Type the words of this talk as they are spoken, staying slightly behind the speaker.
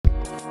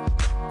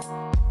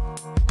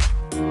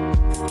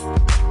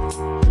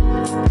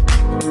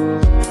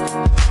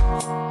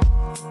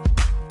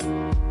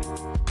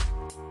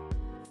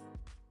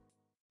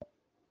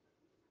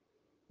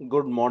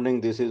Good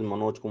morning. This is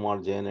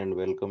Manoj Jain and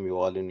welcome you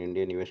all in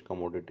IndiaNivesh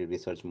Commodity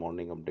Research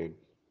Morning Update.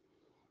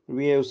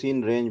 We have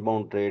seen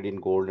range-bound trade in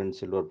gold and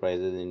silver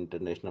prices in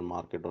international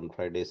market on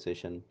Friday's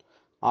session.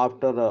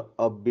 After a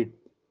upbeat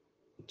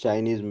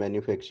Chinese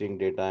manufacturing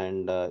data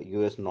and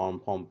US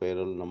non-farm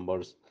payroll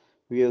numbers,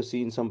 we have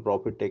seen some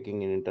profit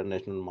taking in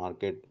international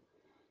market,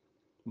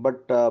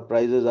 but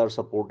prices are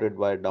supported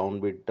by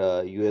downbeat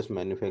US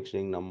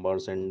manufacturing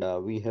numbers, and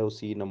we have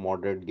seen a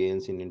moderate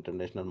gains in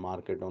international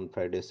market on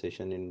Friday's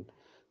session in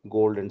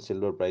gold and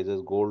silver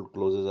prices. Gold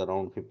closes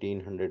around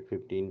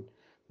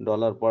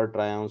 $1,515 per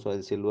troy ounce,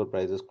 while silver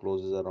prices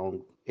closes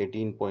around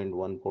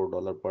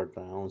 $18.14 per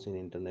troy ounce in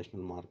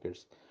international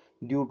markets.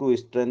 Due to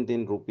strength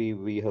in rupee,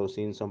 we have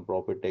seen some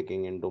profit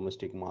taking in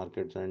domestic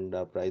markets, and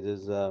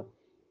prices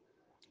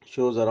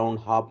shows around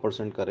half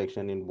percent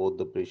correction in both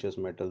the precious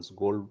metals.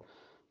 Gold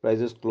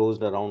prices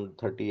closed around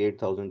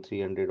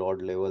 38,300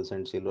 odd levels,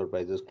 and silver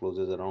prices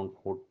closes around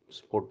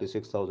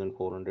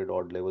 46,400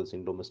 odd levels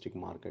in domestic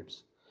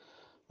markets.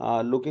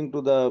 Looking to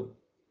the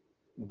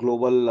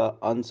global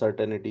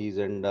uncertainties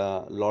and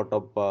lot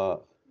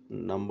of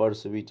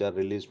numbers which are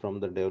released from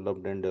the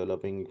developed and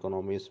developing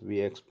economies,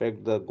 we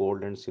expect the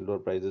gold and silver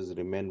prices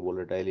remain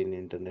volatile in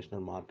international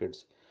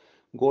markets.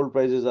 Gold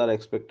prices are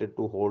expected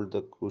to hold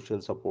the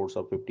crucial supports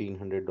of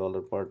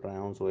 $1,500 per troy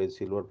ounce, while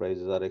silver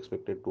prices are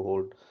expected to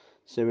hold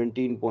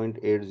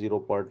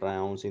 17.80 per troy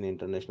ounce in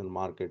international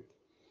market.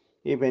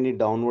 If any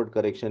downward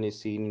correction is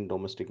seen in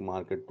domestic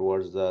market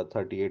towards the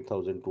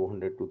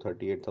 38,200 to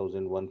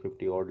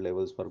 38,150 odd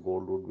levels for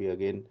gold, would be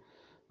again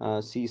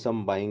see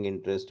some buying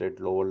interest at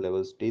lower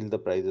levels. Still, the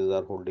prices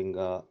are holding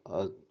a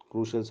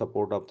crucial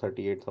support of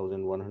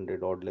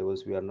 38,100 odd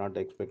levels. We are not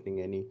expecting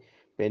any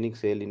panic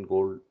sale in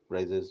gold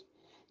prices.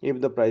 If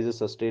the prices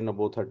sustain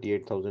above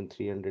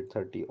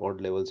 38,330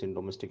 odd levels in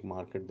domestic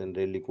market, then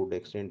rally could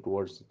extend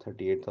towards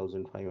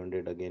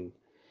 38,500 again.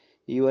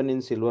 Even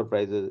in silver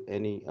prices,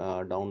 any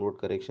downward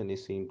correction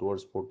is seen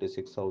towards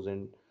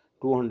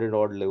 46,200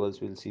 odd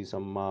levels. We'll see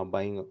some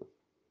buying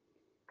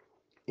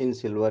in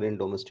silver in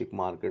domestic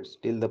markets.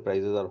 Still, the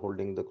prices are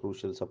holding the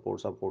crucial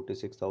supports of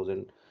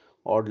 46,000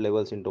 odd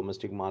levels in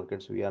domestic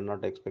markets. We are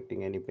not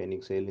expecting any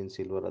panic sale in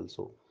silver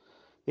also.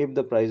 If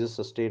the prices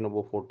sustain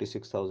above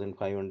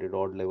 46,500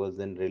 odd levels,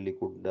 then rally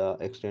could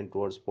extend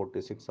towards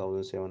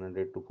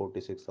 46,700 to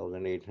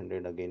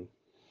 46,800 again.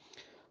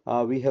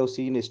 We have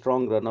seen a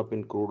strong run up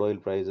in crude oil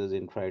prices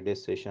in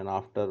Friday's session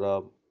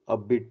after a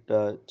bit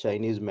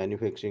Chinese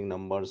manufacturing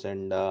numbers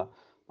and a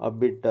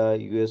bit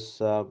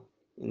US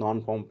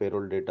non-farm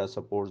payroll data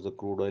supports the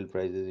crude oil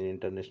prices in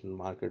international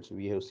markets.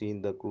 We have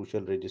seen the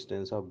crucial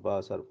resistance of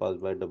surpassed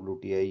by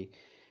WTI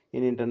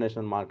in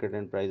international market,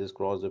 and prices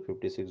crossed the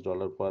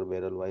 $56 per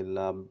barrel,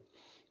 while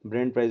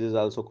Brent prices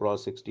also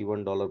crossed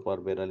 $61 per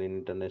barrel in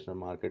international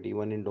market.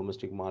 Even in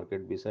domestic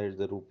market, besides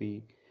the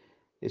rupee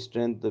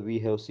strength, we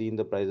have seen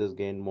the prices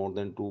gain more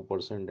than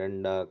 2%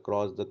 and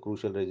cross the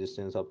crucial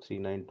resistance of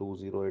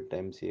 39208 at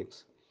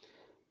MCX,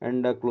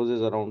 and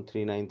closes around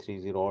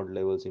 3930 odd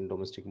levels in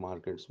domestic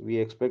markets. We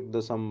expect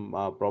the some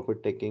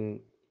profit taking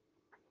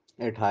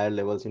at higher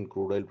levels in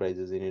crude oil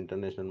prices in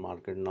international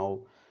market. Now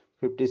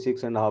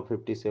 56 and a half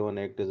 57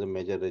 act as a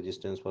major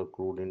resistance for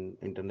crude in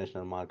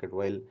international market,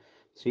 while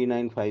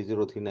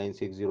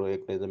 3950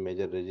 act as a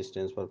major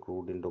resistance for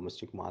crude in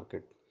domestic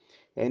market.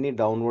 Any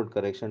downward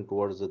correction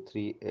towards the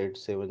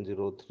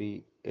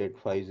 3870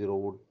 3850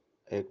 would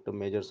act a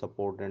major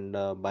support, and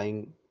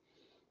buying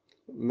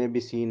may be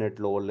seen at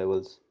lower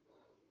levels.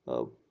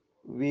 uh,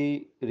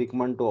 we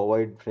recommend to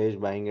avoid fresh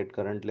buying at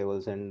current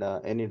levels, and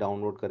any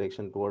downward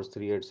correction towards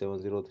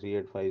 3870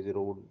 3850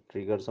 would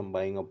trigger some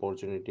buying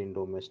opportunity in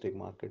domestic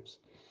markets.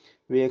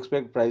 We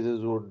expect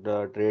prices would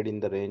trade in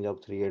the range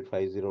of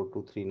 3850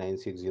 to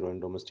 3960 in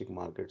domestic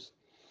markets.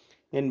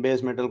 In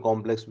base metal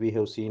complex, we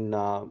have seen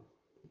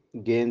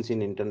gains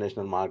in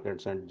international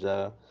markets, and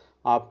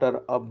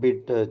after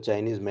upbeat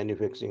Chinese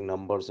manufacturing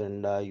numbers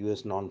and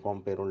US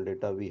non-farm payroll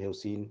data, we have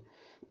seen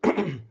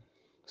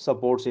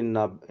supports in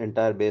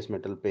entire base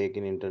metal pack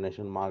in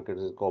international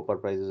markets. Copper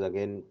prices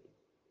again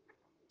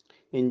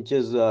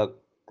inches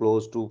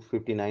close to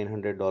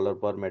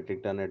 $5,900 per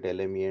metric ton at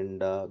LME,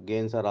 and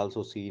gains are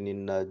also seen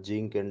in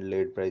zinc and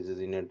lead prices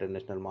in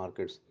international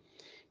markets.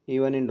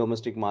 Even in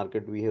domestic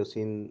market, we have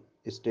seen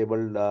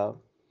stable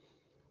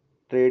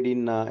trade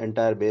in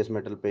entire base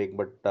metal pack,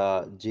 but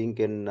zinc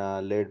and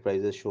lead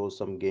prices show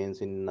some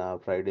gains in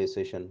Friday's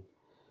session.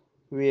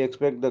 We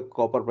expect the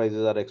copper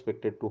prices are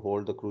expected to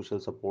hold the crucial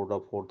support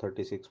of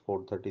 436,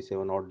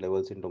 437 odd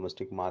levels in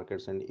domestic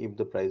markets, and if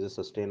the prices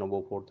sustain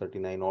above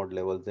 439 odd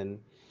levels, then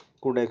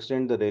could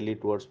extend the rally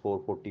towards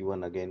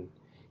 441 again.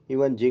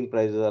 Even zinc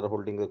prices are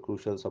holding the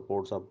crucial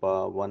supports of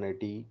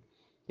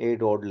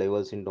 188 odd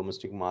levels in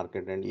domestic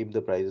market, and if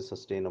the prices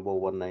sustain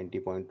above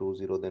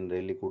 190.20, then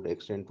rally could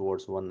extend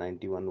towards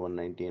 191,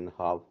 190 and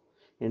half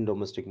in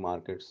domestic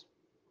markets.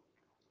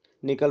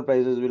 Nickel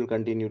prices will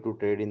continue to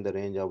trade in the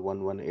range of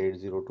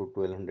 1180 to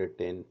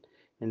 1210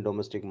 in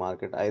domestic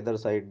market. Either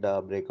side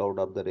breakout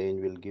of the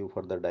range will give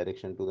further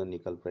direction to the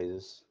nickel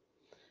prices.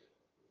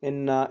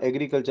 In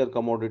agriculture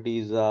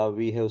commodities,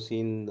 we have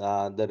seen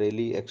the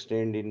rally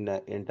extend in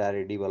entire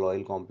edible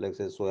oil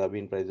complexes.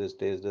 Soybean prices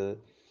staged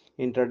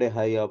intraday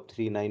high up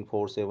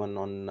 3947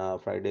 on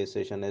Friday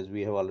session. As we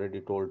have already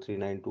told,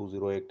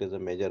 39208 is a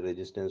major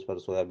resistance for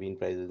soybean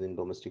prices in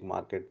domestic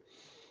market.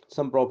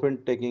 Some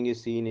profit taking is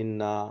seen in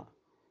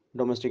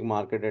domestic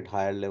market at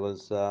higher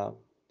levels.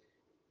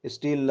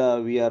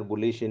 Still, we are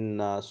bullish in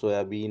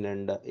soybean,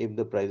 and if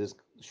the prices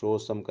show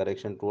some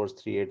correction towards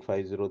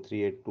 3850,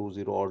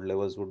 3820 odd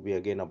levels, would be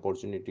again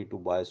opportunity to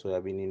buy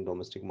soybean in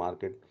domestic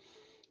market.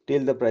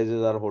 Till the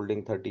prices are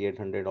holding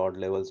 3800 odd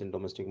levels in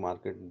domestic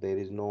market, there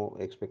is no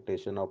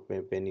expectation of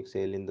panic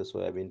sale in the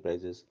soybean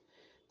prices.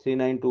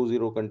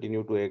 3920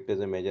 continue to act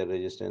as a major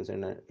resistance,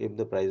 and if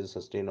the prices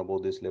sustain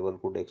above this level,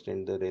 could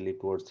extend the rally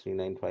towards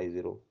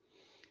 3950.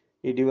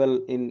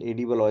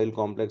 Edible oil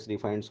complex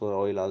refined soy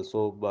oil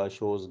also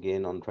shows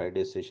gain on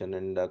Friday's session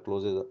and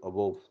closes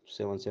above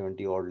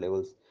 770 odd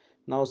levels.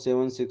 Now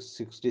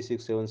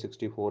 7666,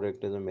 764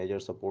 act as a major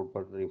support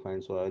for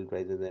refined soy oil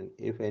prices, and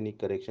if any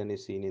correction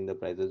is seen in the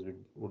prices,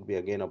 would be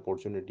again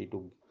opportunity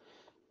to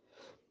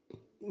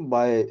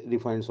buy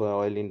refined soy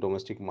oil in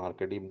domestic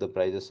market. If the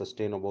prices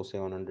sustain above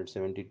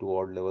 772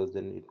 odd levels,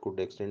 then it could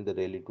extend the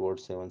rally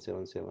towards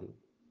 777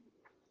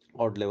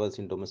 odd levels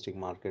in domestic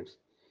markets.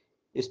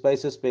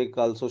 Spices Peak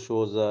also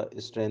shows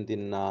strength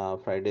in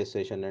Friday's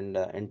session, and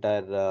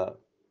entire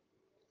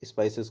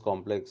spices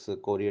complex,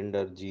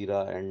 coriander,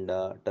 jeera, and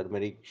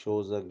turmeric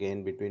shows a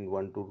gain between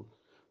 1 to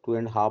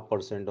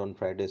 2.5% on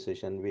Friday's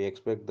session. We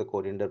expect the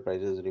coriander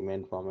prices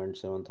remain firm and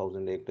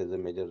 7,000 act as a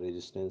major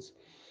resistance.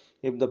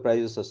 If the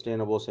prices sustain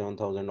above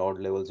 7,000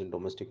 odd levels in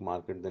domestic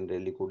market, then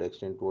rally could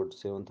extend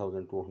towards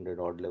 7,200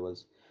 odd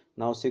levels.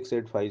 Now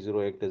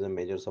 6850 act as a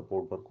major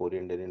support for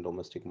coriander in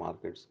domestic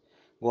markets.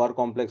 Guar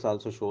complex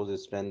also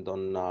shows strength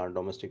on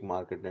domestic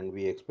market, and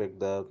we expect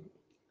the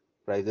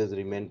prices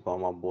remain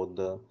firm of both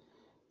the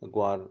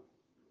guar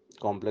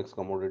complex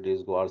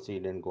commodities, guar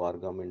seed and guar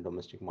gum in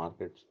domestic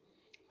markets.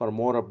 For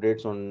more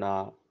updates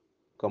on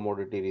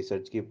commodity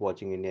research, keep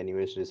watching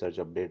IndiaNivesh Research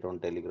Update on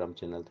Telegram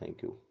channel.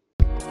 Thank you.